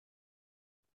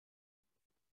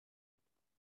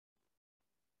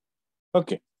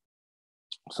Okay.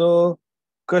 So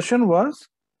question was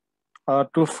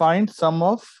to find sum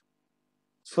of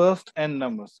first n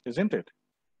numbers, isn't it?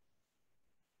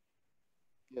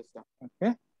 Yes, sir.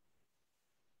 Okay.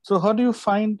 So how do you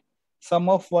find sum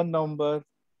of one number?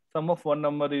 Sum of one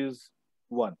number is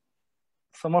 1.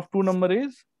 Sum of two number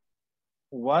is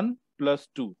 1 plus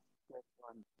 2. Plus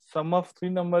one. Sum of three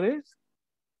number is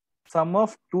sum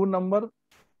of two number,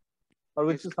 or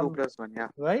which Is is 2 sum, plus 1. Yeah.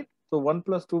 right? So 1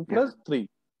 plus 2 Yeah. plus 3,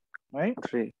 right?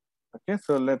 3. Okay,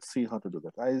 so let's see how to do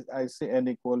that. I say n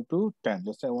equal to 10.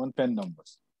 Let's say I want 10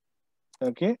 numbers.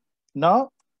 Okay,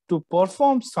 now to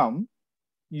perform sum,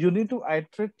 you need to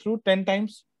iterate through 10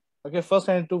 times. Okay, first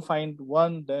I need to find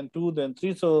 1, then 2, then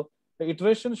 3. So the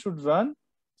iteration should run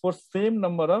for same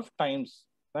number of times,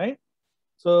 right?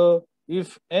 So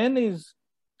if n is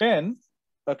 10,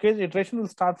 okay, the iteration will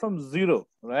start from 0,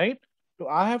 right? So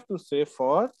I have to say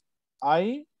for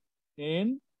I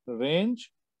in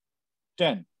range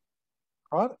 10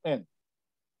 or n,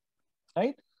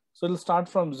 right? So it'll start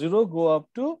from 0, go up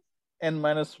to n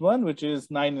minus 1, which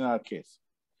is 9 in our case,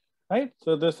 right?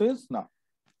 So this is now.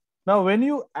 Now, when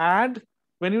you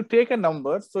take a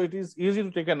number, so it is easy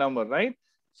to take a number, right?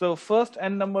 So first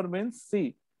n number means,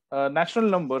 see, natural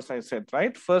numbers, I said,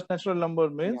 right? First natural number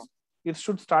means it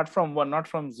should start from 1, not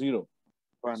from 0.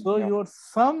 1. So Yeah. your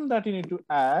sum that you need to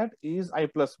add is I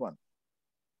plus 1,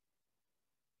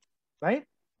 right?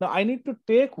 Now I need to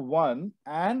take 1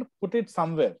 and put it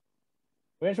somewhere.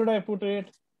 Where should I put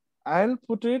it? I'll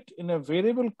put it in a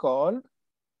variable called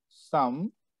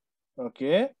sum.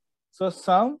 Okay. So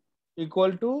sum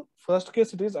equal to, first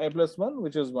case it is I plus 1,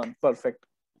 which is 1. Perfect.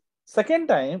 Second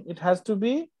time it has to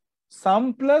be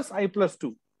sum plus I plus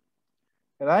 2.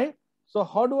 Right? So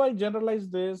how do I generalize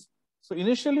this? So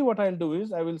initially what I'll do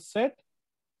is I will set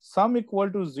sum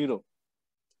equal to 0.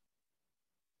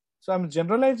 So I'm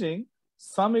generalizing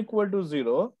sum equal to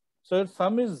 0. So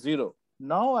sum is 0.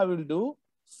 Now I will do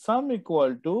sum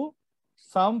equal to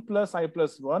sum plus I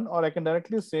plus 1, or I can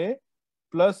directly say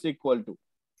plus equal to,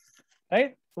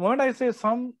 right? The moment I say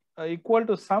sum equal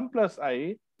to sum plus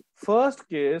I, first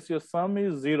case your sum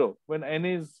is 0 when n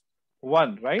is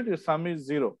 1, right? Your sum is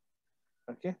 0.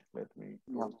 Okay, let me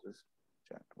close this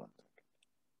chat one second.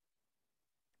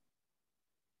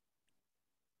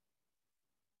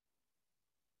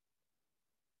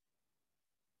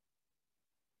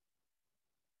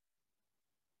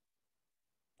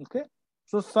 Okay,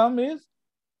 so sum is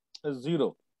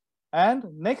 0, and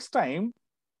next time,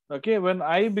 okay, when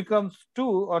I becomes 2,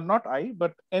 or not I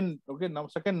but n, okay, now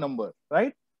second number,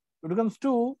 right, it becomes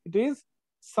 2, it is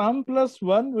sum plus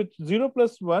 1 with 0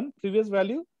 plus 1 previous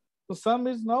value, so sum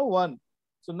is now 1.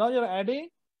 So now you're adding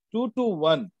 2 to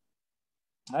 1,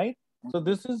 right? So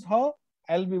this is how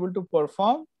I'll be able to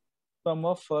perform sum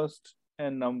of first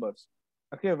n numbers.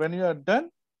 Okay, when you are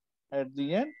done, at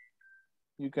the end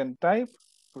you can type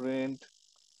print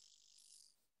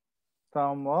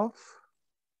sum of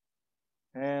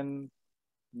n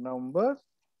numbers,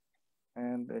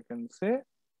 and I can say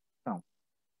sum,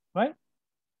 right?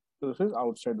 So this is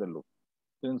outside the loop.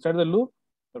 So inside the loop,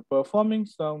 you're performing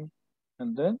sum,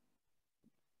 and then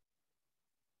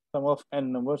sum of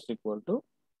n numbers equal to,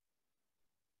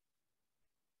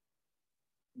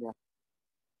 Yeah.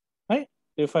 right?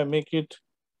 If I make it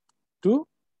 2,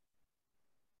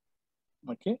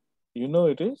 okay, you know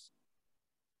it is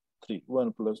 3.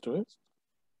 1 plus 2 is.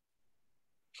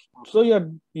 So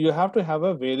you have to have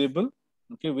a variable,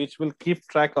 okay, which will keep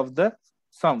track of the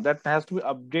sum. That has to be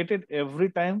updated every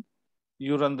time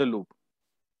you run the loop.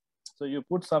 So you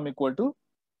put sum equal to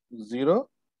 0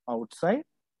 outside,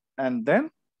 and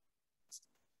then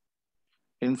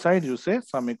inside you say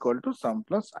sum equal to sum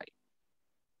plus I.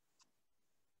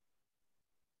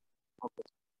 Okay.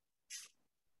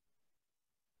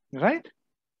 Right?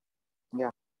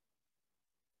 Yeah.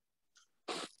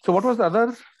 So what was the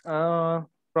other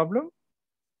problem?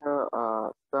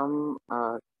 Some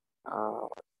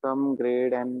some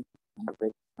grade and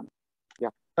average. Yeah.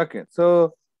 Okay,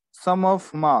 so sum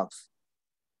of marks,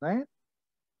 right?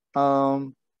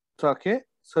 So okay,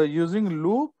 so using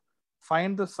loop,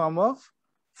 find the sum of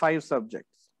 5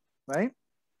 subjects, right?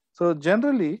 So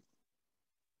generally,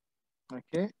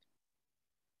 okay,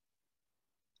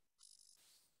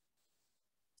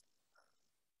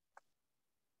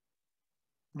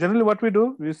 generally what we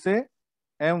do, we say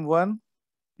M1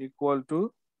 equal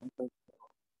to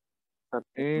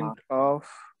Subject int mark. of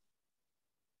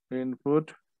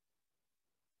input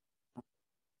Enter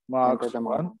marks the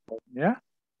mark. 1, yeah,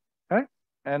 right?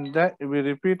 And that we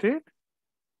repeat it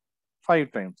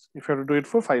 5 times if you have to do it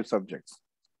for 5 subjects.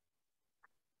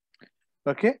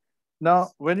 Okay,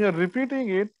 now when you're repeating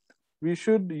it, we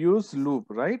should use loop,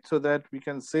 right? So that we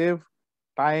can save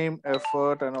time,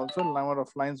 effort, and also number of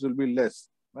lines will be less,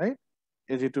 right?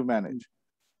 Easy to manage.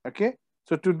 Okay.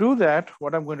 So to do that,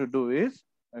 what I'm going to do is,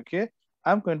 okay,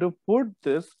 I'm going to put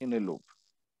this in a loop.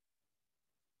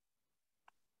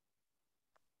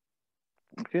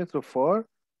 Okay. So for,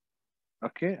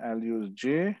 okay, I'll use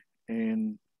J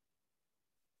in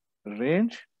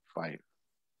range 5,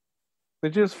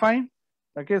 which is fine.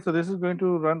 Okay. So this is going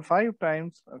to run 5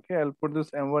 times. Okay. I'll put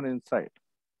this M1 inside.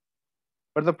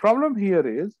 But the problem here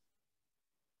is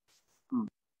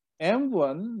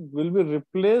M1 will be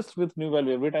replaced with new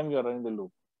value every time you are running the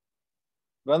loop.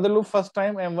 Run the loop first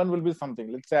time, M1 will be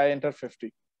something. Let's say I enter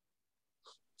 50.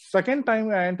 Second time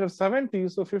I enter 70,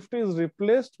 so 50 is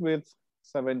replaced with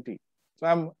 70.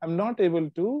 So I'm not able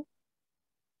to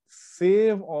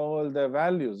save all the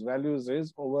values. Values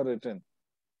is overwritten.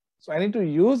 So I need to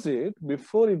use it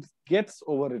before it gets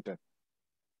overwritten.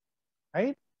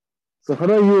 Right? So how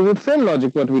do I use it? Same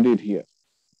logic what we did here.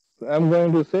 So I'm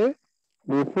going to say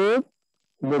before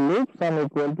the loop sum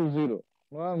equal to 0.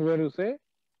 Now I'm going to say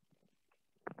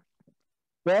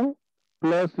sum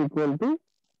plus equal to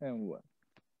M1.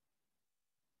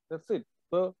 That's it.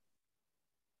 So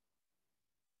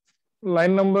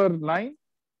line number 9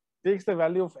 takes the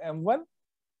value of M1,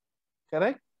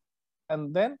 correct?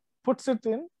 And then puts it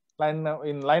in line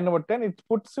number 10, it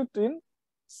puts it in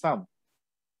sum.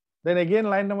 Then again,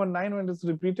 line number 9, when it's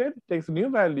repeated, takes a new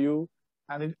value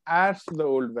and it adds to the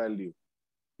old value.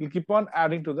 You keep on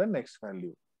adding to the next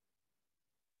value.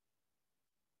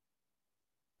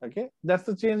 Okay, that's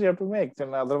the change you have to make.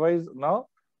 And otherwise, now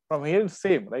from here it's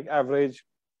same, like average,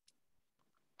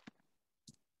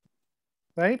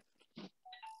 right?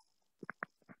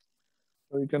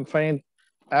 So you can find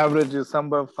average is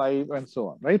number 5 and so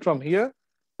on, right? From here,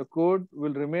 the code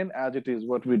will remain as it is,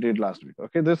 what we did last week.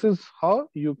 Okay, this is how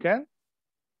you can.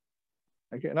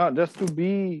 Okay, now just to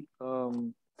be,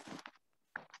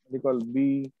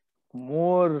 be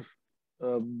more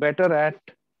better at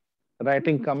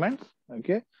writing comments.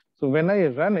 Okay, so when I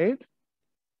run it,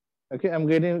 okay, I'm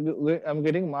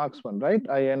getting marks 1, right?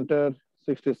 I enter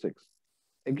 66.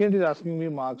 Again, it is asking me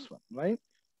marks 1, right?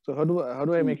 So how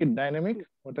do I make it dynamic?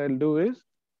 What I'll do is,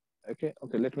 okay,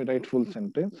 let me write full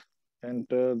sentence.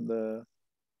 Enter the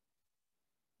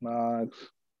marks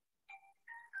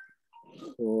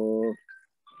for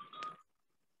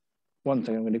 1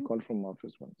 second. I'm going to call from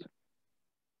office 1 second.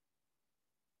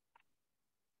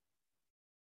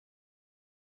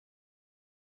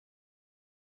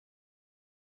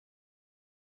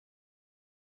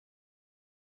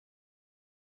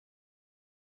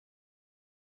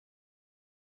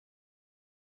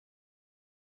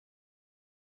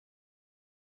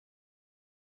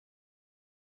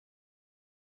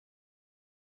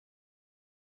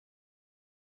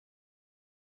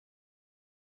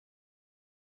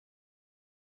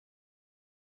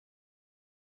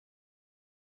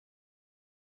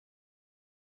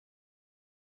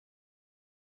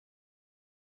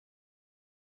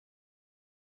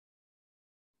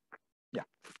 Yeah.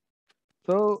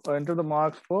 So enter the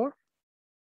marks for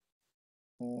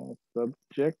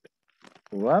subject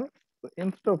 1. So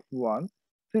instead of 1,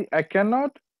 see, I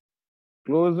cannot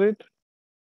close it,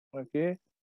 okay,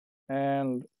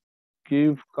 and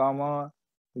give comma,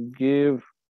 give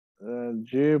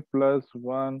j plus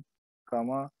 1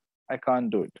 comma. I can't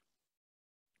do it,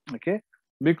 okay,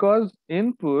 because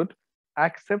input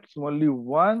accepts only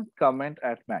one comment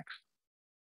at max.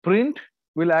 Print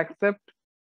will accept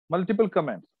multiple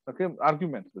comments, okay,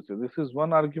 arguments. This is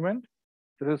one argument,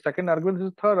 this is second argument, this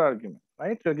is third argument,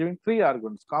 right? You're giving 3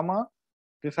 arguments. Comma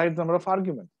decides number of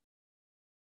arguments.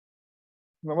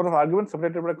 Number of arguments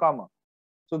separated by comma.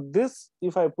 So this,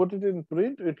 if I put it in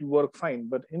print, it will work fine.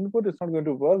 But input is not going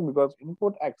to work because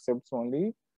input accepts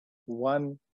only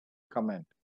one comment.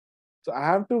 So I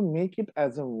have to make it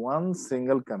as a one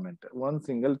single comment, one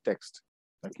single text.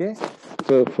 Okay.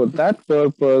 So for that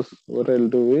purpose, what I'll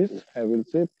do is I will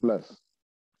say plus.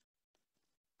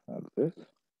 Like this.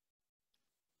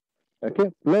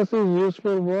 Okay. Plus is used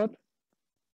for what?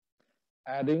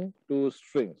 Adding 2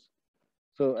 strings.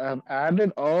 So I have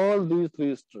added all these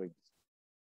 3 strings.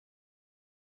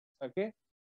 Okay.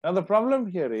 Now the problem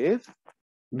here is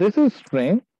this is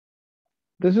string.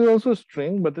 This is also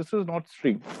string, but this is not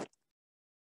string.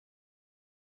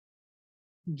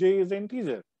 J is an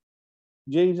integer.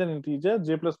 J is an integer.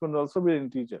 J plus 1 will also be an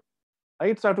integer.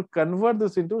 Right? So I have to convert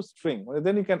this into string.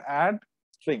 Then you can add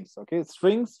strings. Okay.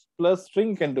 Strings plus string,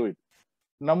 you can do it.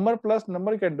 Number plus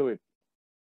number, you can do it.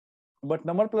 But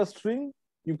number plus string,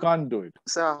 you can't do it.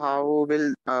 So how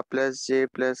will plus j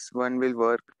plus 1 will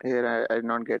work here? I did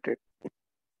not get it.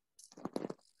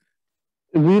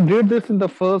 We did this in the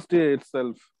first day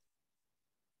itself.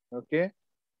 Okay.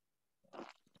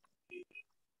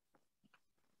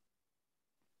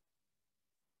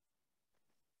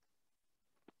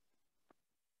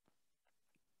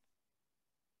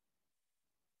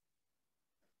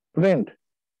 Print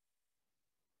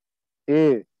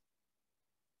A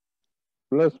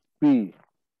plus B.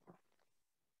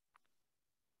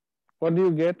 What do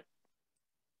you get?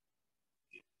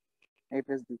 A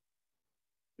plus B.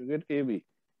 You get AB.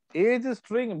 A is a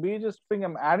string, B is a string.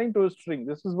 I'm adding to a string.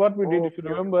 This is what we did. If you Okay,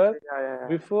 remember, okay. Yeah.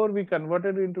 before we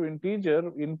converted into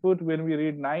integer input, when we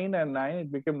read 9 and 9,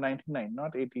 it became 99,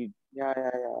 not 18. Yeah.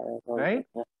 Right?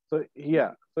 Yeah. So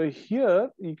yeah, so here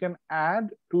you can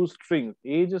add two strings.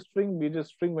 A is a string, B is a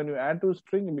string. When you add two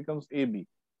string, it becomes AB.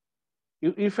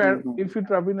 If you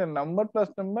drop in a number plus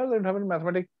number, then you have a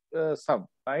mathematic sum,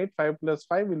 right? 5 plus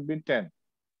 5 will be 10.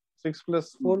 6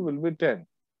 plus 4 will be 10,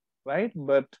 right?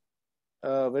 But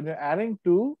when you're adding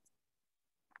two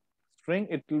string,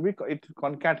 it will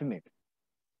concatenate,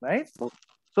 right?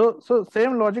 So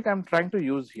same logic I'm trying to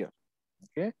use here.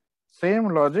 Okay, same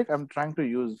logic I'm trying to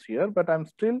use here, but I'm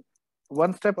still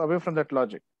one step away from that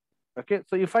logic. Okay,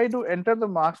 so if I do enter the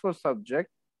marks for subject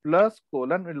plus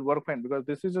colon, it will work fine because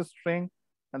this is a string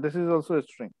and this is also a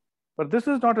string. But this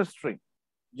is not a string.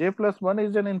 J plus 1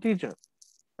 is an integer.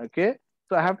 Okay,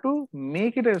 so I have to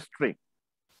make it a string.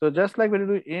 So just like when you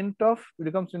do int of, it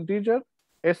becomes integer,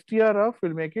 str of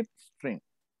will make it string.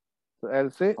 So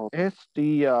I'll say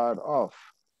str of.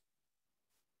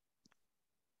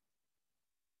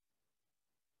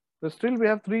 So still we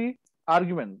have three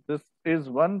arguments. This is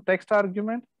one text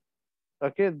argument.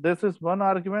 Okay, this is one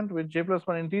argument with j plus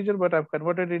 1 integer, but I've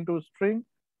converted into string,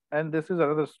 and this is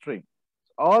another string.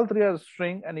 All three are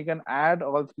string, and you can add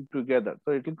all three together.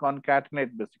 So it will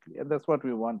concatenate basically, and that's what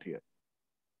we want here.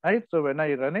 Right? So when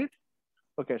I run it,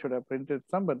 okay, I should have printed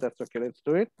some, but that's okay. Let's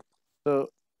do it. So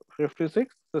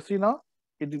 56. So see now,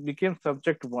 it became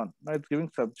subject 1. Now it's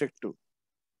giving subject 2.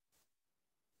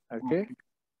 Okay.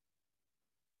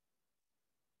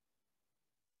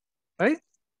 Right?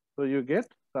 So you get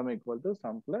sum equal to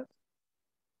sum plus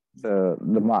the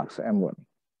marks M1.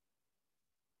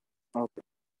 Okay.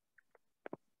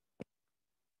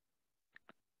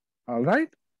 All right.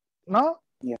 Now,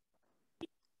 Yeah.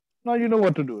 Now you know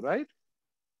what to do, right?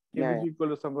 If Yeah. is equal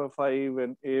to sum of 5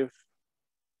 and if,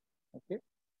 okay.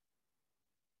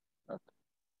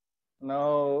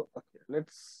 Now, okay,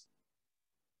 let's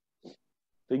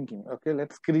thinking. Okay,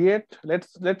 let's create.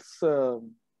 Let's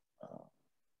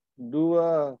do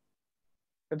a.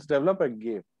 Let's develop a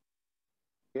game.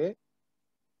 Okay,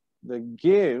 the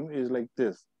game is like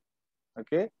this.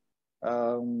 Okay,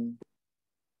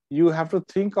 you have to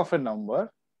think of a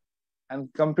number,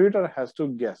 and computer has to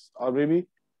guess, or maybe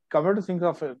computer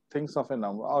thinks of a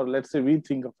number, or let's say we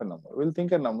think of a number. We'll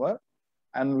think a number,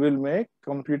 and we'll make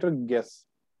computer guess.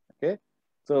 Okay,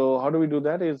 so how do we do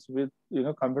that? Is with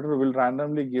computer will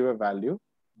randomly give a value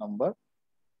number,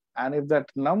 and if that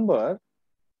number,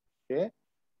 okay,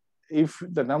 if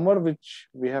the number which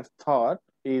we have thought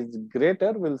is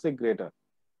greater, we'll say greater.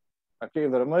 Okay,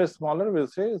 if the number is smaller, we'll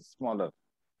say smaller.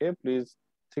 Okay, please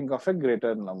think of a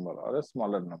greater number or a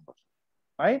smaller number,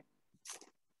 right?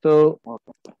 So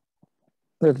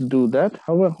let's do that.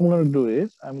 How I'm going to do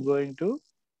is I'm going to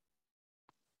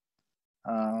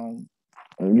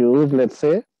use, let's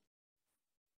say,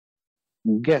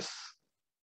 guess.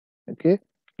 Okay,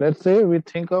 let's say we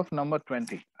think of number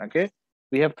 20. Okay,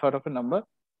 we have thought of a number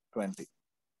 20.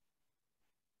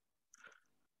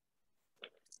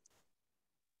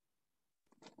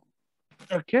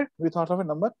 Okay, we thought of a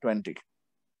number 20.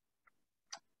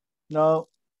 Now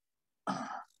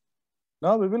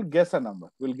we will guess a number.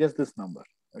 We'll guess this number.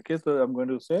 Okay, so I'm going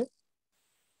to say,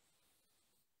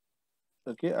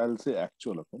 okay, I'll say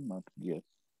actual, okay, not guess.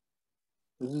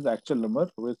 This is the actual number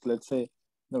which, let's say,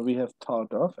 we have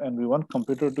thought of, and we want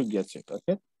computer to guess it.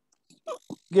 Okay,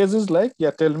 guess is like,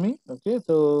 yeah, tell me. Okay,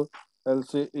 so I'll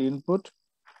say input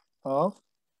of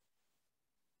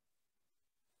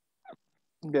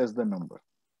guess the number.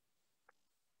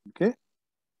 Okay,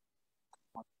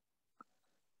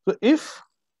 so if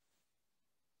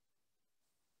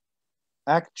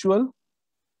actual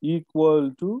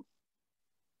equal to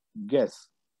guess,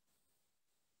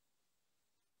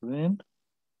 print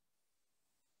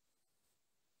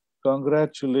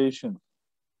congratulations,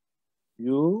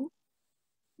 you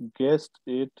guessed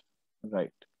it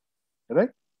right.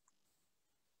 Correct?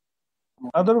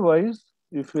 Otherwise,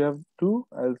 if you have two,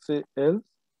 I'll say else.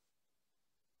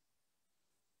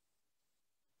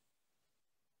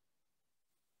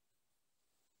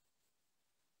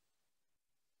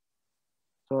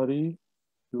 Sorry,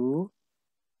 you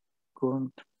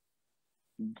couldn't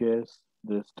guess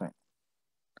this time.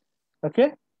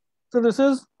 Okay. So this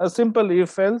is a simple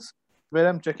if else where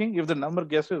I'm checking if the number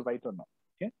guess is right or not.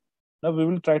 Okay. Now we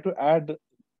will try to add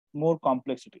more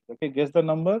complexity. Okay. Guess the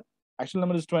number. Actual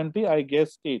number is 20. I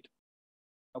guess 8.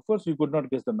 Of course, you could not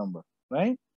guess the number,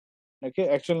 right? Okay.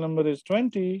 Actual number is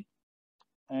 20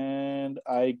 and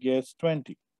I guess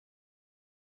 20.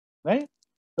 Right?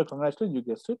 So congratulations, you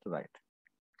guessed it right.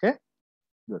 Okay.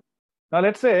 Good. Now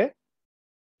let's say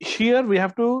here we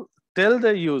have to tell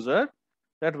the user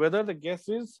that whether the guess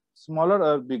is smaller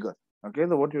or bigger. Okay,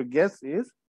 so what your guess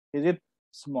is it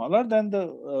smaller than the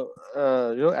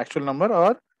your actual number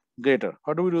or greater?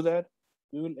 How do we do that?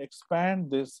 We will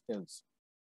expand this else.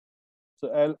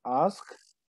 So I'll ask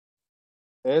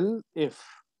L if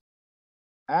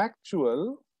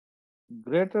actual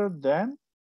greater than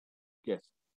guess.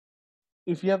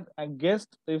 If you have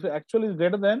guessed, if actual is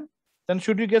greater than, then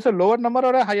should you guess a lower number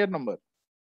or a higher number?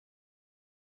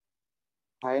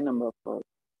 High number first.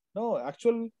 No,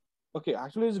 actual, okay,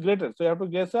 actually is greater. So you have to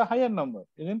guess a higher number,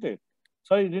 isn't it?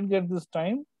 Sorry, you didn't get this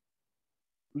time.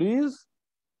 Please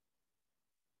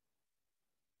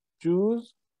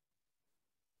choose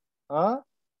a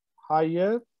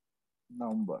higher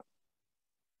number.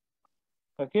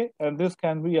 Okay, and this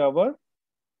can be our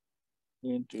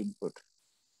int input.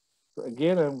 So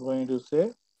again, I'm going to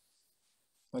say,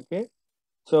 okay,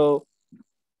 so,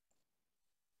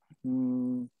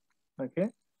 okay,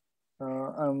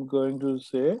 I'm going to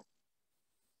say,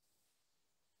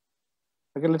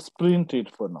 okay, let's print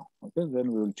it for now. Okay,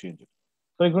 then we will change it.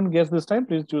 So you couldn't guess this time,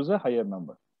 please choose a higher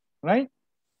number, right?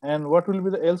 And what will be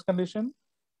the else condition?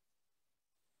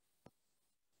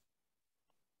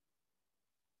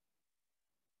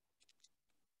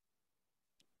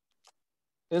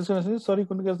 Else condition is, sorry,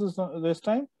 couldn't guess this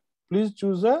time. Please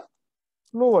choose a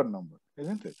lower number,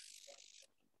 isn't it?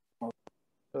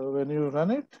 So when you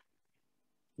run it,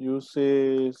 you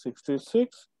say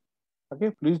 66.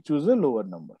 Okay, please choose a lower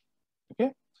number.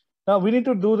 Okay. Now we need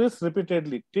to do this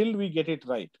repeatedly till we get it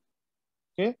right.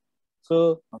 Okay.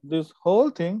 So this whole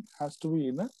thing has to be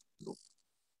in a loop.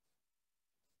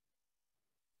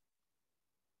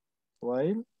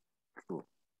 While true.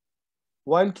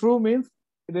 While true means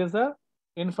it is a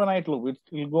infinite loop. It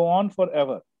will go on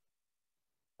forever.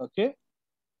 Okay.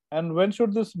 And when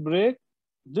should this break?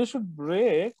 This should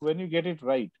break when you get it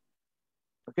right.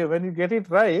 Okay. When you get it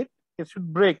right, it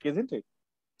should break, isn't it?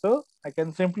 So I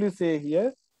can simply say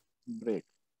here, break.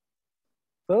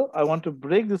 So I want to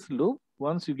break this loop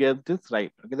once you get this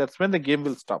right. Okay, that's when the game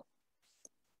will stop.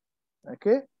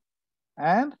 Okay,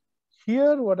 and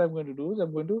here what I'm going to do is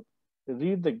I'm going to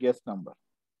read the guess number.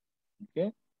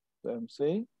 Okay, so I'm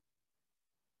saying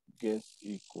guess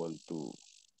equal to.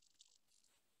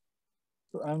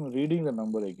 So I'm reading the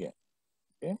number again.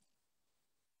 Okay,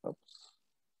 oops.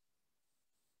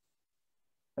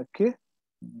 Okay,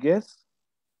 guess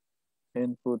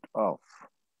input off.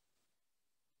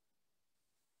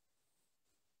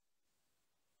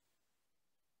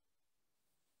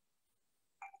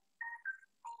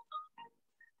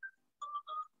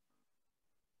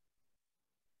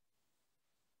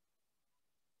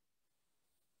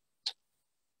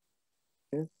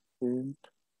 Guess int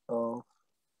of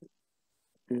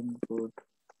input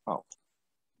off.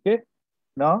 Okay,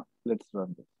 now let's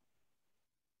run this.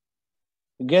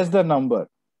 Guess the number.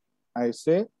 I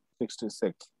say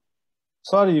 66.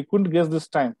 Sorry, you couldn't guess this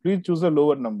time. Please choose a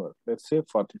lower number. Let's say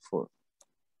 44.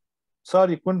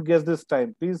 Sorry, you couldn't guess this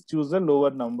time. Please choose a lower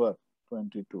number.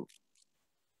 22.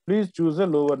 Please choose a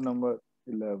lower number.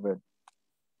 11.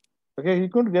 Okay, you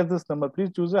couldn't guess this number.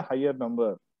 Please choose a higher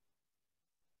number.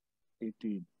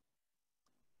 18.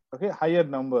 Okay, higher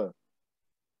number.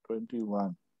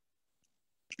 21.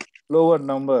 Lower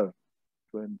number.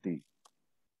 20.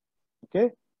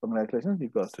 Okay, congratulations, you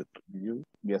got it. You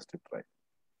guessed it right.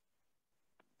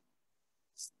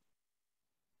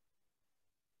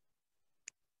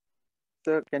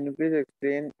 Sir, can you please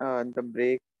explain the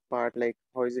break part, like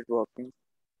how is it working?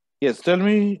 Yes, tell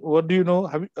me, what do you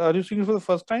know? Are you seeing it for the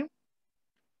first time?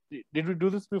 Did we do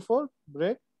this before?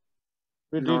 Break?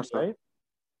 We No, did, sir. right?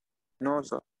 No,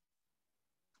 sir.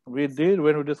 We did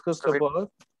when we discussed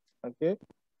about, okay?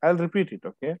 I'll repeat it,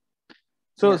 okay?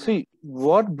 So Yes. see,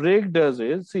 what break does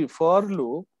is, see, for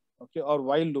loop, okay, or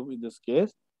while loop in this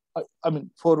case, I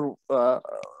mean, for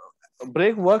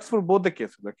break works for both the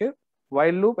cases, okay?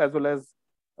 While loop as well as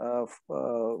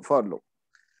for loop.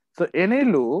 So any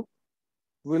loop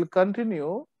will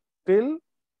continue till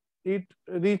it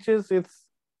reaches its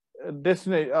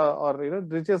destination or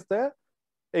reaches the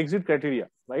exit criteria,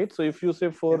 right? So if you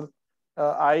say for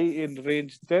I in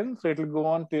range 10, so it will go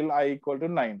on till I equal to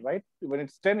 9, right? When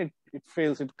it's 10, it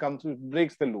fails, it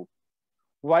breaks the loop.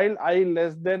 While I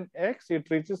less than x, it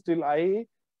reaches till I,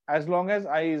 as long as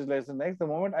I is less than x. The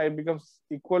moment I becomes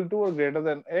equal to or greater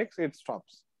than x, it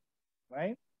stops,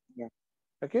 right? Yeah.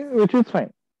 Okay, which is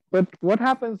fine. But what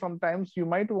happens sometimes, you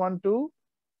might want to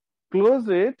close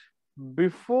it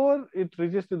before it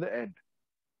reaches to the end.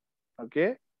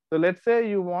 Okay, so let's say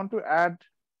you want to add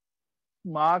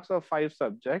marks of 5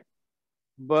 subjects,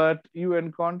 but you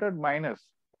encountered minus.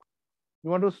 You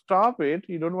want to stop it,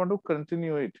 you don't want to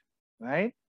continue it,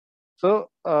 right? So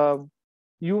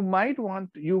you might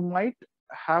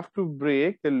have to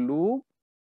break the loop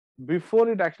before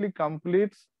it actually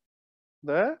completes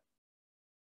the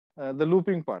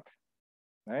looping part,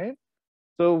 right?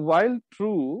 So while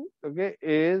true, okay,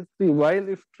 is the while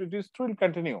if it is true, it will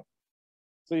continue.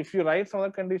 So if you write some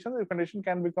other condition, the condition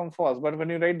can become false. But when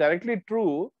you write directly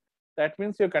true, that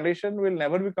means your condition will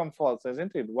never become false,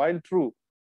 isn't it? While true.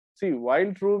 See,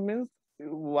 while true means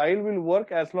while will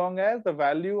work as long as the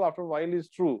value after while is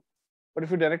true. But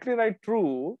if you directly write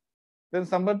true, then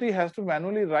somebody has to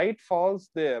manually write false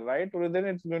there, right? Or then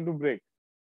it's going to break.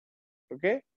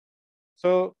 Okay.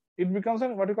 So it becomes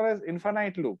what you call as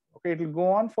infinite loop. Okay, it will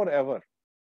go on forever.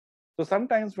 So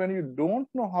sometimes when you don't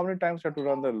know how many times you have to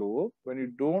run the loop, when you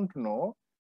don't know,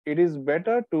 it is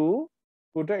better to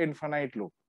put an infinite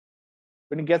loop.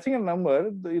 When you're guessing a number,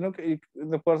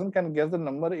 the person can guess the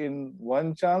number in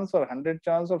 1 chance or 100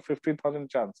 chance or 50,000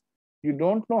 chance. You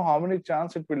don't know how many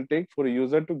chance it will take for a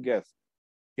user to guess.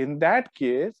 In that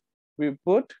case, we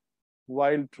put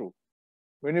while true.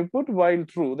 When you put while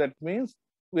true, that means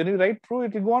when you write true,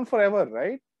 it will go on forever,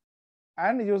 right?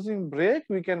 And using break,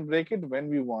 we can break it when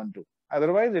we want to.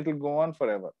 Otherwise, it will go on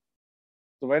forever.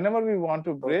 So whenever we want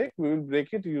to break, Okay. we will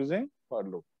break it using for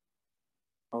loop.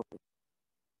 Okay.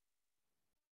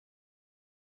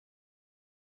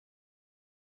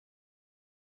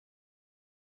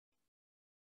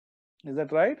 Is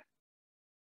that right?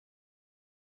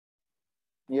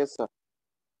 Yes, sir.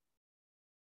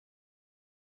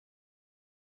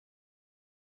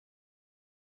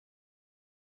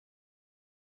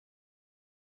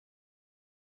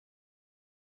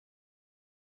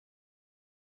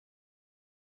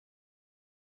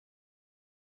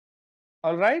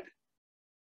 All right.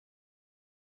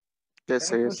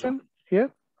 Yes, Any sir. Yes, sir. question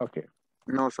here? Okay.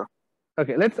 No, sir.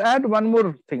 Okay. Let's add one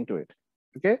more thing to it.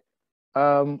 Okay.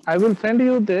 I will send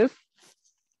you this.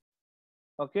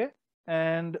 Okay.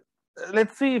 And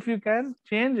let's see if you can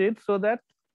change it so that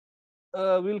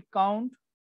we'll count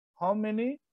how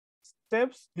many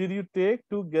steps did you take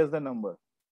to guess the number.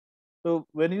 So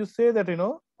when you say that,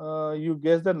 you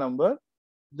guess the number,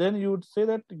 then you would say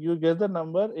that you guess the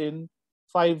number in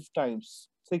 5 times,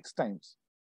 6 times.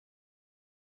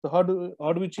 So how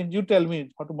do we change? You tell me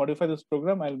how to modify this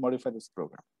program. I'll modify this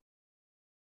program.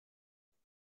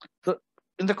 So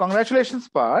in the congratulations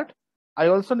part, I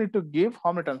also need to give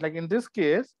how many times. Like in this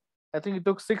case, I think it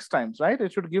took 6 times, right?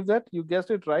 It should give that you guessed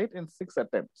it right in 6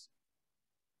 attempts.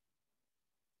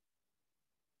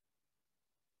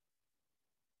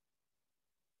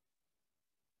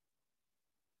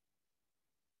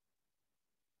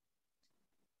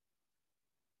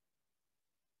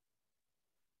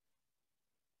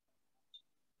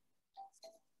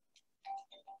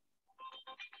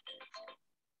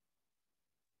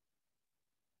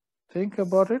 Think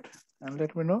about it and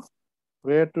let me know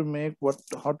where to make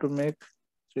how to make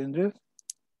changes.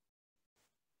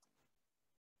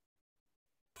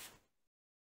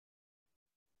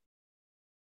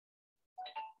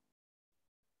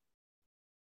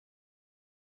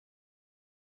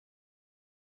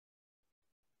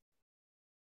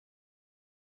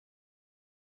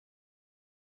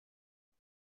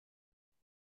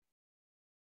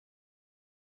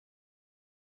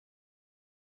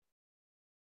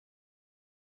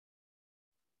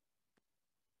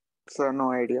 Sir,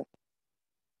 no idea.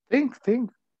 Think.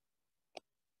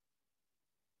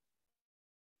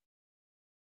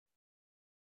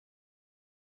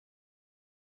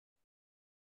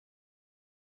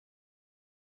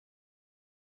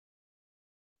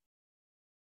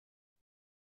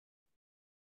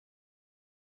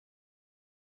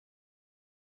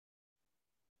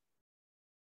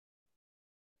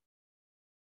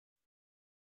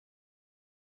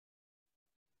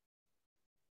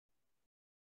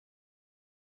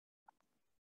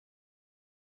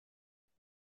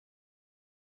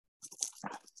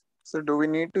 So, do we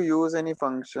need to use any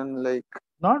function like?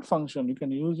 Not function. You can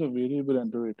use a variable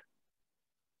and do it.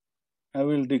 I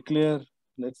will declare,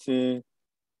 let's say,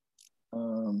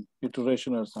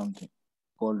 iteration or something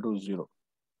equal to 0.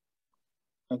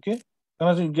 Okay.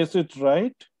 Can you guess it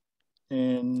right?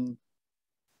 In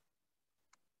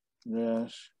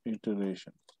dash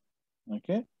iteration.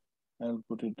 Okay. I'll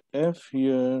put it F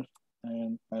here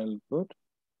and I'll put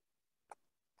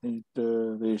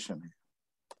iteration.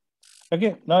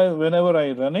 Okay. Now, whenever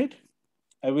I run it,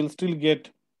 I will still get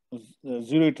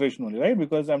zero iteration only, right?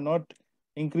 Because I'm not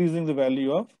increasing the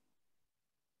value of.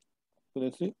 So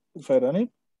let's see if I run it,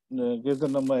 guess the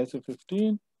number. I say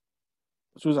 15.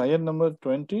 Choose higher number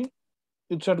 20.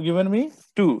 It should have given me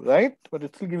 2, right? But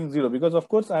it's still giving 0 because of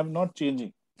course I'm not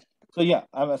changing. So yeah,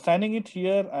 I'm assigning it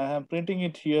here. I am printing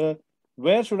it here.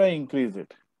 Where should I increase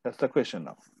it? That's the question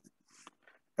now.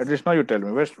 At least now you tell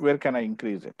me where can I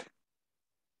increase it?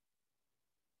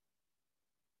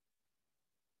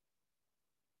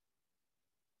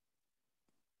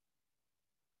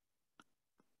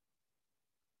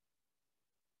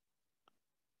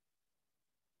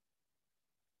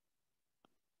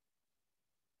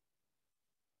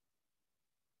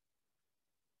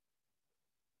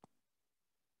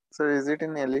 So is it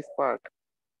in elif part?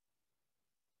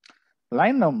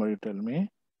 Line number, you tell me.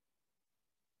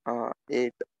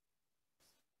 8.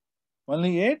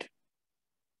 Only 8?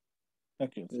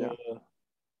 Okay, so Yeah.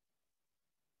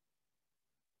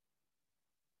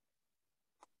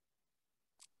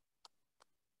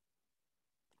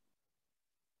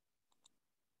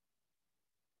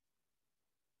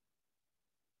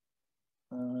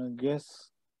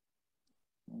 guess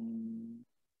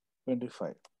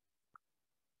 25.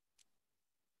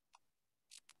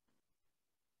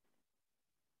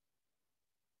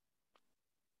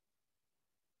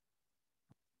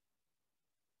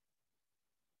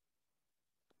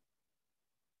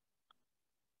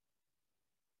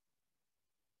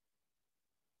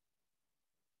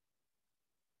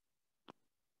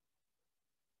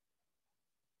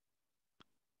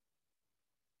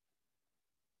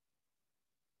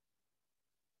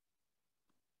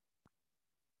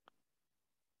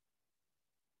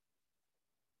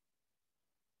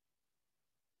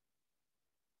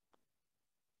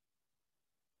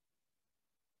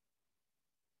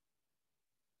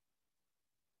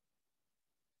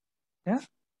 Yeah.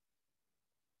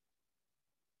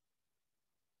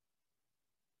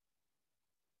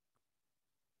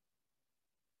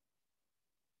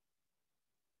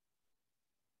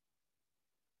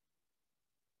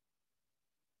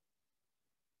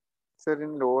 Sir,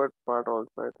 in lower part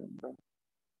also, I think.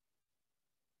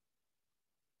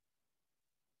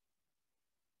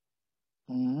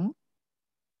 Mm-hmm.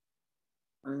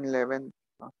 11,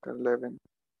 after 11.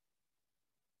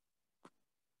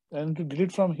 And to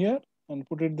delete from here and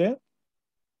put it there.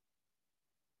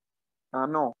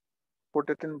 No, put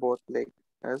it in both. Like,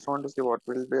 I just want to see what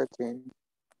will be a change.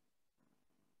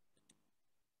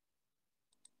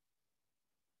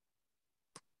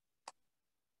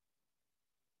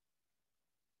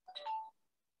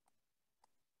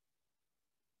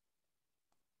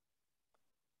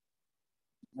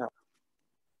 Yeah.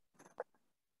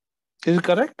 Is it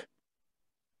correct?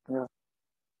 Yeah.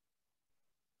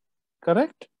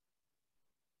 Correct?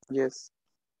 Yes.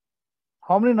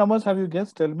 How many numbers have you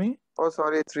guessed? Tell me. Oh,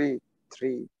 sorry, 3.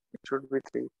 3. It should be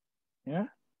 3. Yeah.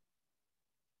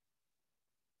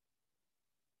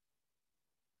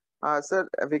 Sir,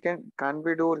 can't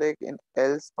we do like in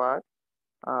else part,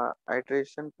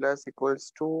 iteration plus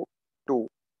equals to 2.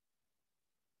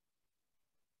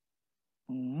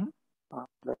 Mm-hmm.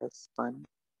 Plus 1.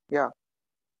 Yeah.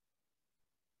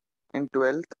 In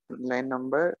 12th line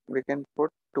number, we can put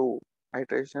 2.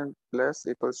 Iteration plus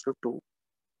equals to 2.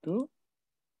 2.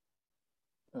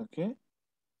 Okay.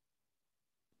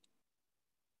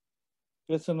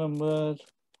 Guess the number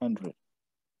 100.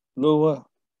 Lower.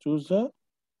 Choose a.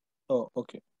 Oh,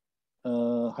 okay.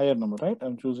 Higher number, right?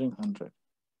 I'm choosing 100.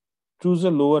 Choose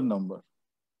a lower number.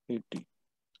 80.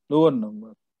 Lower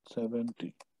number.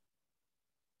 70.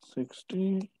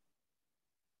 60.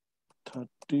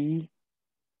 30.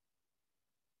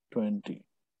 20.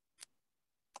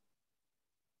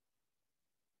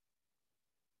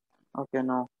 Okay,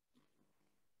 no.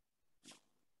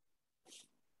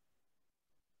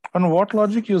 On what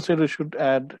logic you said we should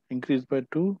add increase by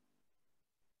 2?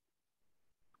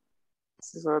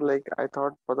 So like I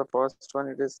thought for the first one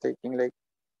it is taking like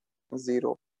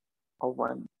 0 or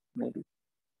 1 maybe.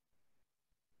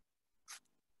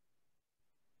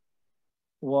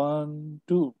 1,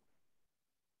 2,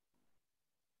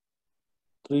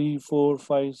 3, 4,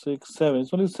 5, 6, 7.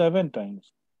 It's only 7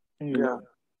 times. Yeah.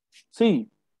 See,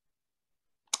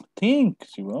 think,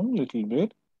 Shivam, little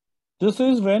bit. This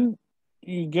is when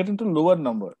you get into lower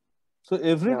number. So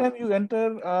every Yeah. time you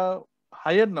enter a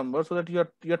higher number, so that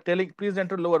you're telling, please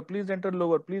enter lower, please enter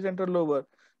lower, please enter lower.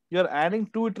 You're adding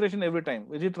 2 iteration every time.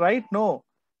 Is it right? No.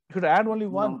 You should add only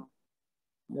one.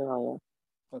 No.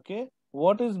 Yeah. Okay.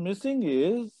 What is missing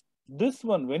is this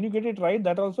one. When you get it right,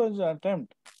 that also is an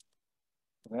attempt.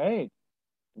 Right?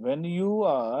 When you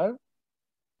are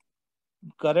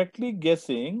correctly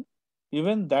guessing,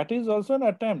 even that is also an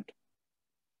attempt.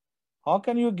 How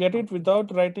can you get it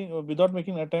without writing, without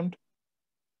making an attempt?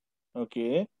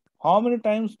 Okay. How many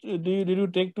times did you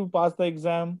take to pass the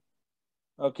exam?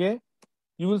 Okay.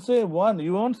 You will say one.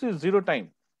 You won't say 0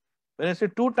 time. When I say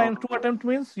 2 times, 2 attempt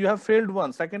means you have failed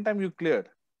one. Second time you cleared.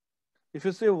 If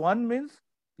you say 1 means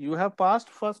you have passed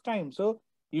first time. So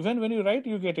even when you write,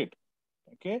 you get it.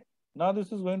 Okay. Now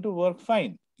this is going to work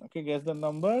fine. Okay. Guess the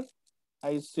number.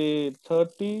 I say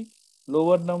 30.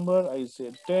 Lower number, I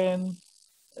say 10.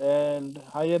 And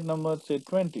higher number, say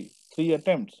 20. 3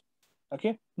 attempts.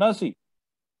 Okay. Now see.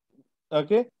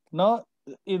 Okay. Now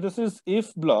this is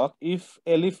if block, if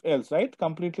else, right?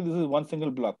 Completely this is one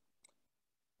single block.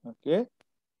 Okay.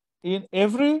 In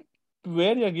every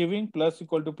where you're giving plus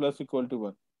equal to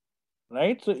 1,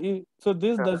 right? So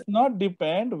this does not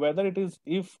depend whether it is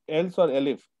if else or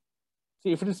elif.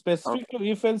 See, if it is specific to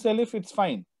if else elif, it's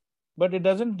fine, but it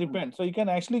doesn't depend. So you can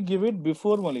actually give it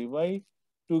before only. Why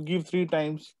to give 3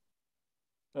 times?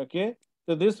 Okay.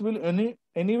 So this will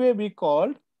anyway be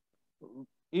called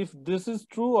if this is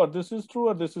true or this is true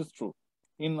or this is true.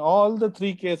 In all the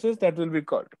 3 cases, that will be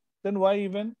called. Then why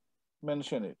even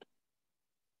mention it?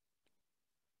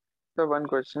 So one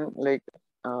question, like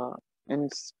in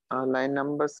line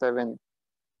number 7,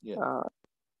 Yeah.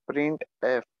 print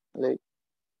F, like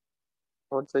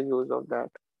what's the use of that?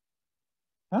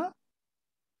 Huh?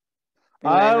 In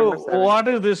line number 7. What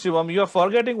is this, Shivam? You are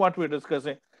forgetting what we're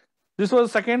discussing. This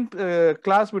was second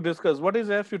class we discussed. What is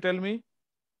F? You tell me.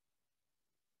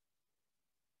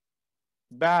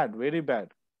 Bad, very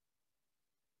bad.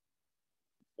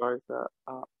 Or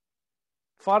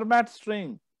Format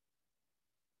string.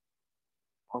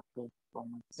 okay.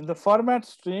 In the format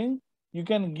string, you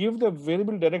can give the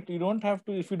variable direct. You don't have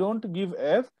to. If you don't give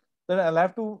F, then I'll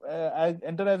have to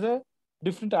enter as a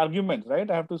different argument, right?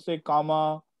 I have to say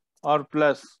comma or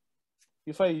plus.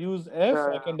 If I use F,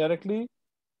 I can directly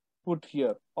put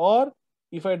here. Or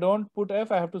if I don't put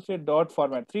F, I have to say dot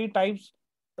format. 3 types.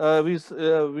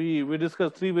 We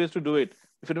discussed 3 ways to do it.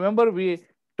 If you remember, we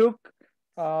took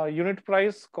unit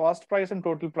price, cost price, and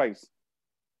total price.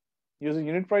 Using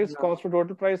unit price, cost to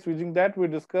total price, using that we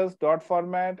discussed dot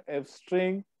format, F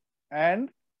string, and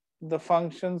the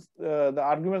functions, the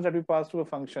arguments that we pass to a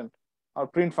function or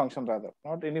print function rather,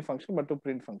 not any function, but to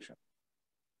print function.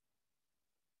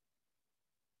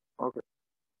 Okay.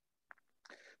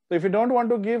 So if you don't want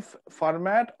to give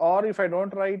format, or if I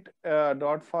don't write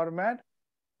dot format,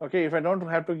 okay, if I don't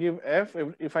have to give F,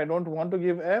 if I don't want to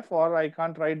give F, or I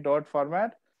can't write dot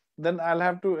format, then I'll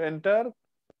have to enter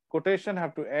quotation,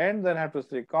 have to end, then have to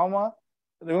say comma.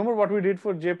 Remember what we did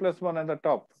for J plus 1 at the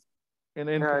top in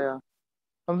input.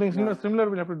 Something similar,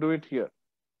 we'll have to do it here.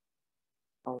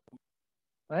 Okay.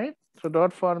 Right? So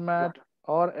dot format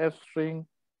or F string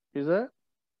is a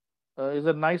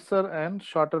nicer and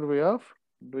shorter way of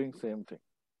doing same thing.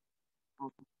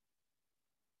 Okay.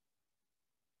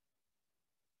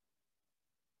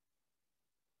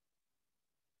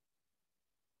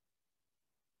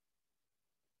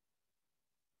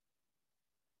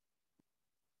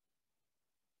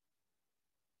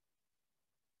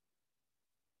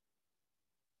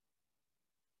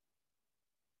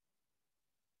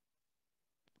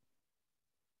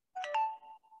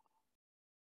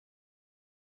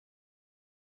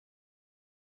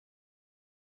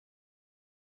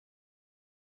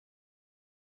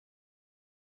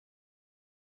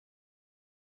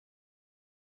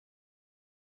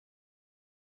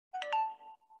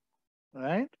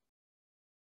 Right?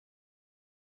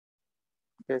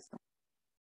 Yes.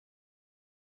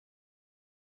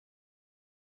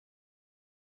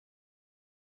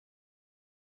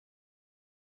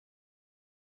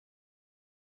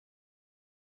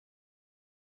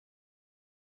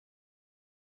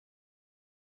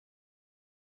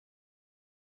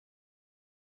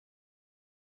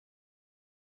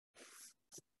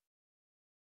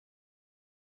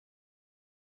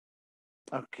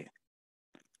 Okay.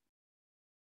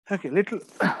 Okay, little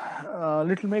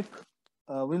little make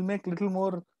we'll make little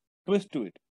more twist to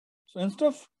it. So instead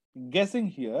of guessing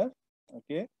here,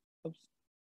 okay,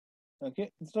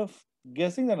 okay, instead of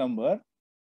guessing the number,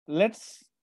 let's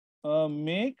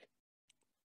make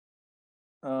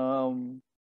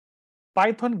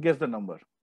Python guess the number.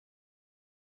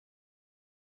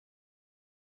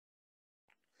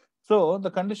 So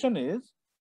the condition is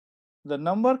the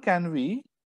number can be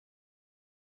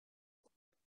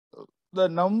the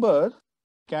number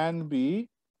can be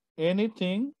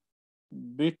anything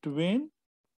between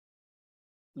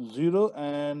 0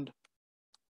 and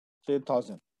say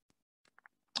 1000.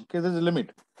 Okay, there's a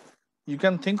limit. You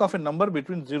can think of a number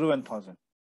between 0 and 1000,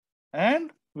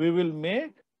 and we will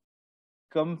make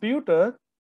computer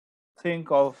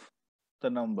think of the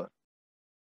number.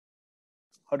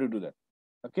 How do you do that?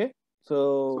 Okay,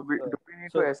 So do we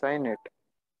need to assign it?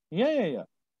 Yeah.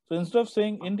 So instead of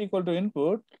saying int equal to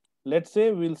input, let's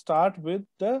say we'll start with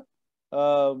the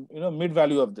mid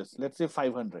value of this. Let's say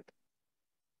 500.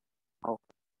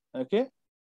 Okay,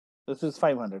 this is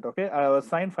 500. Okay, I have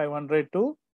assigned 500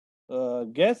 to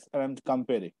guess, and I'm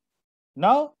comparing.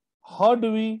 Now, how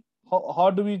do we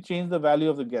change the value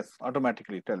of the guess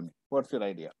automatically? Tell me, what's your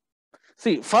idea?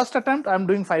 See, first attempt, I'm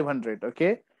doing 500.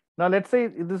 Okay, now let's say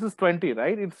this is 20,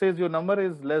 right? It says your number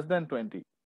is less than 20.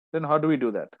 Then how do we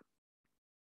do that?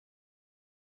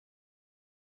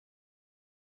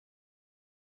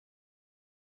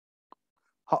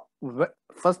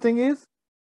 First thing is,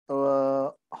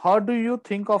 how do you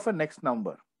think of a next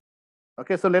number?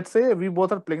 Okay, so let's say we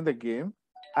both are playing the game.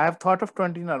 I have thought of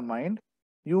 20 in our mind.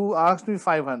 You asked me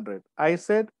 500. I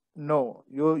said, no,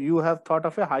 you have thought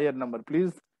of a higher number.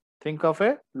 Please think of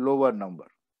a lower number.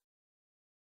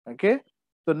 Okay,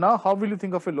 so now how will you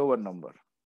think of a lower number?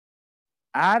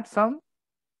 Add some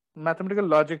mathematical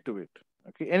logic to it.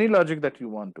 Okay, any logic that you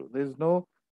want to. There is no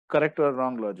correct or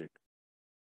wrong logic.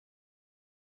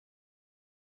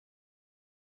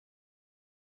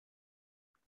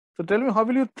 So tell me, how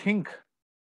will you think?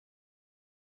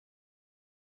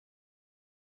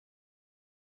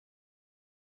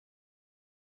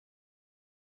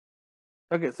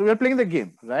 Okay, so we are playing the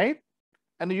game, right?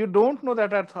 And you don't know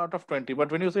that I thought of 20,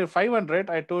 but when you say 500,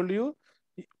 I told you,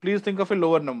 please think of a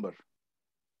lower number.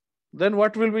 Then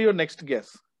what will be your next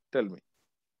guess? Tell me.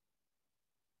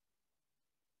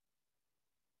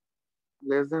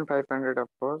 Less than 500, of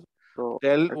course. So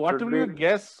what will you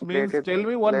guess means tell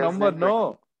me one number.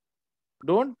 No,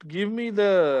 don't give me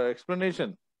the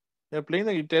explanation. You're playing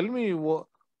the, you tell me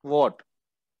what?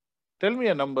 Tell me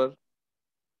a number.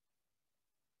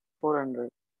 400.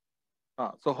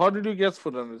 So how did you guess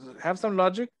 400? Have some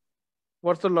logic.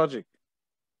 What's the logic?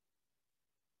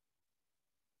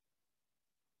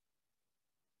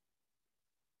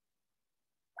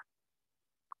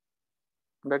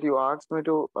 That you asked me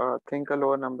to think a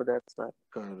lower number, that's why.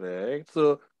 Correct.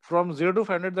 So from 0 to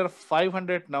 500, there are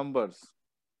 500 numbers.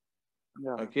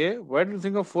 Yeah. Okay. Why do you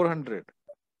think of 400?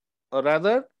 Or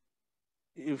rather,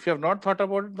 if you have not thought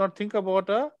about it, not think about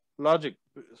a logic.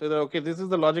 Say that, okay, this is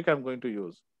the logic I'm going to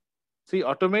use. See,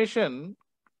 automation,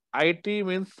 IT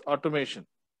means automation.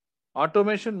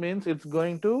 Automation means it's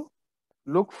going to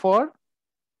look for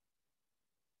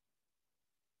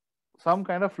some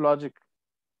kind of logic,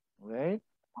 right?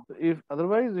 If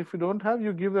otherwise, if you don't have,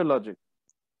 you give the logic.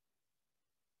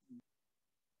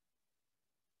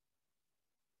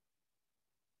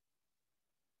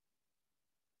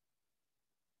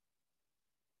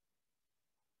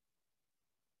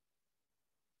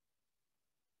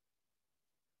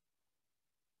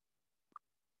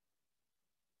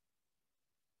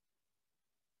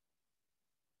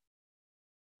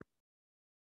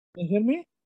 Can you hear me?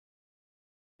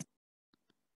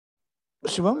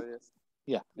 Shivam?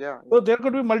 Yes. Yeah. So there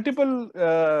could be multiple,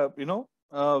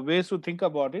 ways to think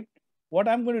about it. What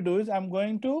I'm going to do is I'm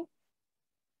going to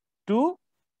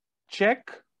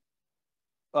check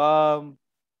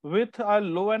with a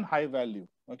low and high value.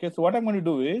 Okay, so what I'm going to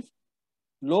do is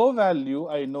low value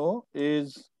I know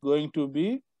is going to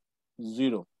be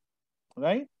 0,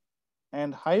 right?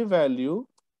 And high value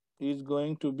is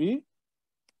going to be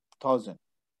 1000,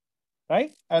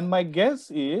 right? And my guess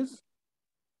is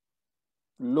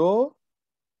low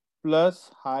plus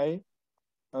high,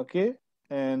 okay?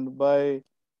 And by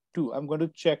 2, I'm going to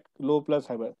check low plus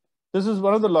high. This is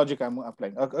one of the logic I'm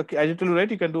applying. Okay, as you told you, right?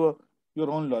 You can do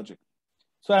your own logic.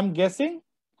 So I'm guessing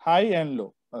high and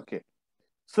low. Okay.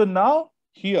 So now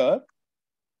here,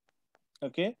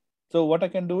 okay. So what I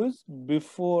can do is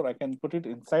before I can put it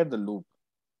inside the loop,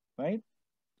 right?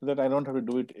 So that I don't have to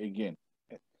do it again.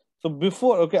 Okay. So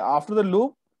before, okay, after the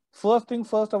loop, first thing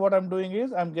first, what I'm doing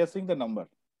is I'm guessing the number.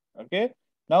 Okay.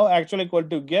 Now actually equal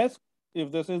to guess. If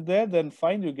this is there, then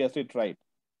fine, you guessed it right.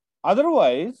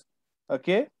 Otherwise,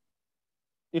 okay,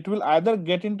 it will either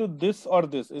get into this or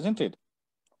this, isn't it?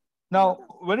 Now,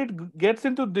 when it gets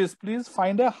into this, please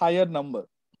find a higher number.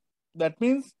 That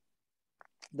means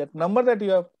that number that you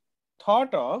have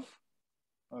thought of,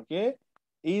 okay,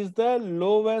 is the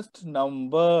lowest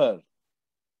number.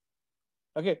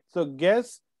 Okay, so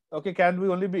guess, okay, can we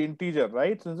only be integer,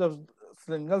 right?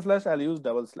 single slash, I'll use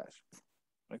double slash.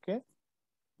 Okay.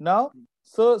 Now,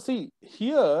 so see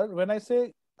here, when I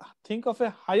say think of a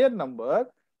higher number,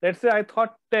 let's say I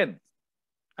thought 10,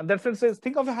 and that friend says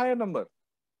think of a higher number.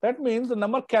 That means the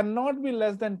number cannot be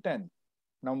less than 10.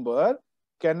 Number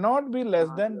cannot be less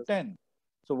than Yes. 10.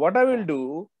 So what I will Yeah.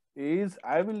 do is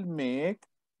I will make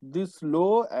this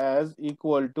low as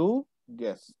equal to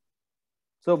guess.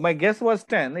 So my guess was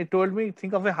 10. It told me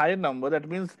think of a higher number. That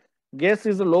means guess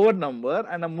is a lower number,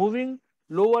 and I'm moving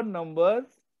lower number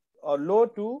or low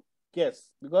to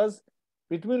guess, because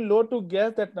between low to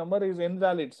guess that number is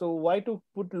invalid. So why to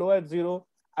put low at 0?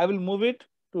 I will move it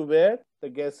to where the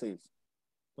guess is.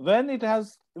 When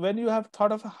you have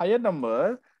thought of a higher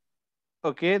number,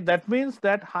 okay, that means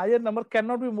that higher number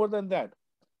cannot be more than that.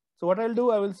 So what I'll do,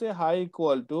 I will say high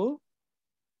equal to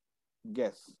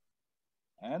guess,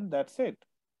 and that's it.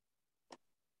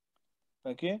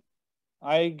 Okay.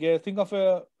 Think of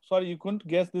a, sorry, you couldn't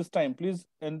guess this time. Please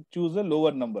and choose a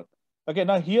lower number. Okay,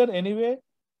 now here anyway,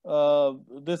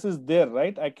 this is there,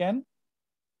 right? I can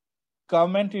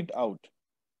comment it out.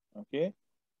 Okay,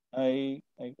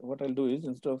 what I'll do is,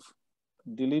 instead of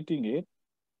deleting it,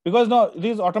 because now it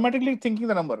is automatically thinking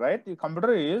the number, right? The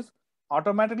computer is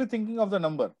automatically thinking of the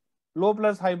number, low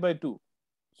plus high by 2.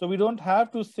 So we don't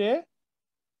have to say,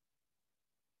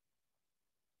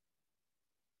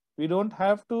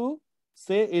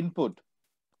 input.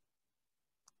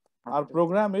 Our Okay.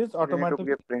 program is We need to automatically,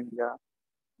 give print. Yeah.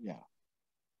 yeah.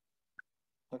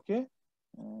 Okay.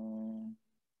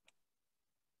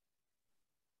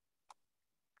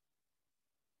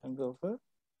 Think of a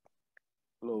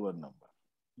lower number.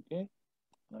 Okay.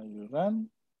 Now you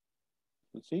run.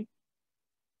 You see.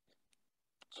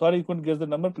 Sorry, you couldn't guess the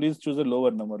number. Please choose a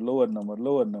lower number, lower number,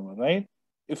 lower number, right?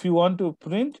 If you want to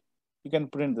print, you can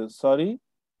print this. Sorry,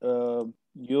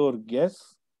 your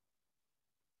guess.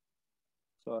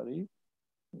 Sorry,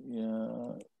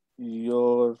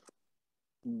 your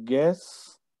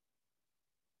guess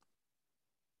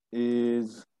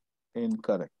is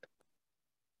incorrect.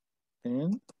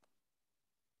 Incorrect.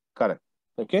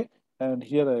 Okay, and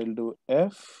here I will do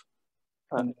F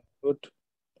and put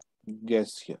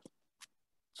guess here.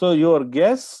 So your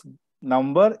guess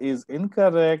number is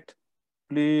incorrect.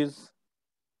 Please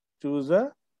choose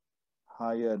a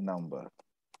higher number.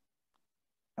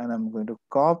 And I'm going to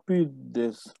copy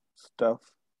this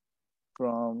stuff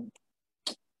from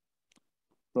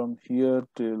here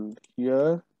till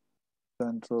here,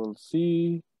 Control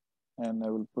C, and I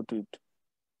will put it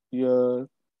here,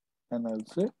 and I'll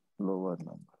say lower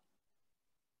number.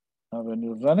 Now when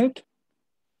you run it,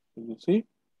 you see,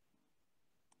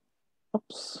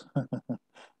 oops, I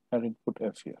didn't put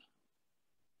F here.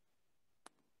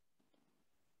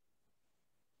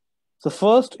 So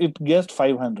first it guessed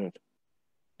 500,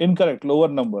 incorrect, lower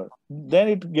number. Then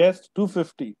it guessed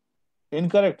 250,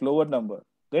 incorrect, lower number.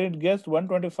 Then it guessed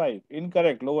 125,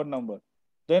 incorrect, lower number.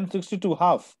 Then 62,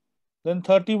 half. Then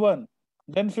 31,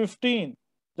 then 15.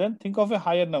 Then think of a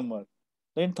higher number.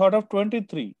 Then thought of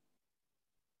 23.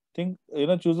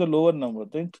 Choose a lower number.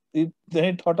 Then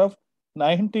it thought of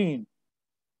 19.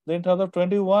 Then thought of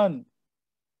 21.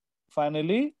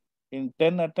 Finally, in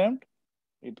 10 attempt,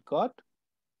 it got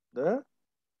the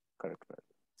correct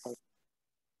value.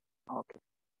 Okay.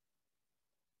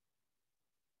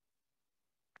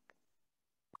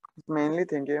 It's mainly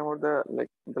thinking about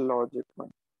the logic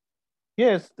one.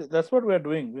 Yes, that's what we are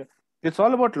doing. It's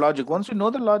all about logic. Once you know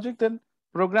the logic, then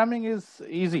programming is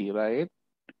easy, right?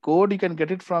 Code, you can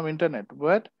get it from internet.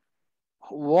 But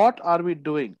what are we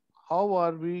doing? How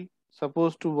are we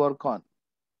supposed to work on?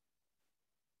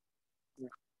 Yeah.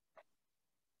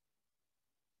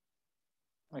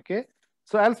 Okay.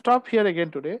 So I'll stop here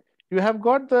again today. You have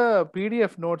got the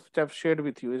PDF notes which I've shared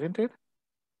with you, isn't it?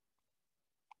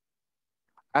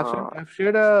 I've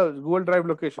shared a Google Drive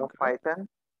location. Of Python.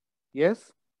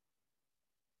 Yes.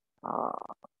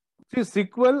 See,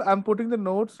 SQL, I'm putting the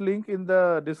notes link in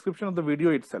the description of the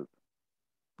video itself.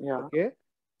 Yeah. Okay.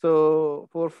 So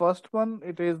for first one,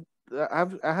 it is I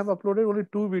have uploaded only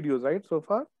 2 videos, right, so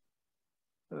far,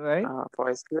 right?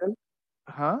 For SQL.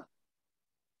 Huh?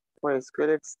 For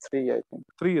SQL, it's 3, I think.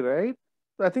 3, right?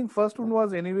 So I think first one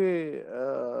was anyway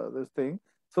this thing.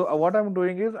 So what I'm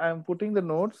doing is I'm putting the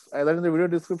notes either in the video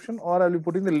description, or I'll be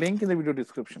putting the link in the video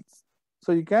description.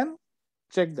 So you can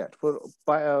check that.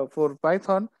 For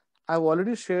Python, I've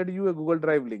already shared you a Google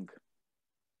Drive link.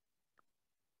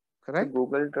 Correct? The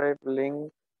Google Drive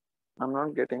link, I'm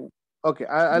not getting. Okay,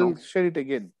 I'll share it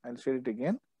again. I'll share it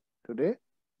again today.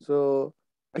 So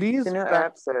please. In your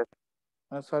app, sir.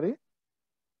 Sorry?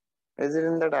 Is it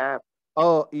in that app?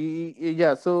 Oh,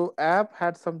 yeah. So app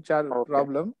had some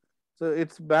problem. So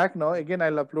it's back now. Again,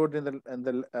 I'll upload in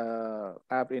the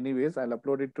app anyways. I'll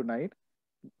upload it tonight.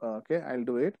 Okay, I'll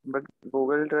do it. But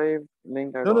Google Drive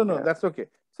link I No, no, don't no, have. that's okay.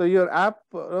 So your app,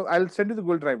 I'll send you the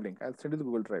Google Drive link. I'll send you the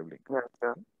Google Drive link. Yeah,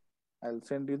 yeah. I'll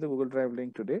send you the Google Drive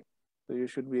link today. So you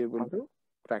should be able Okay. to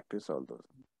practice all those.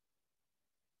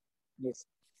 Yes.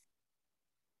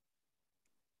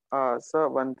 So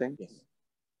one thing. Yes.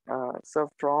 So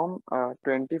from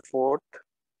 24th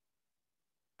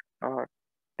uh,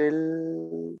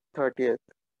 till 30th,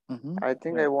 I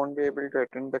think I Right. won't be able to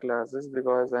attend the classes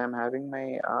because I'm having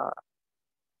my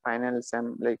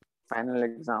final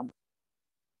exam.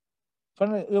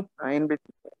 Fine,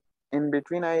 In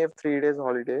between, I have 3 days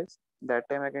holidays. That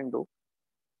time I can do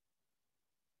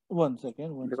one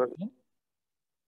second, one because second.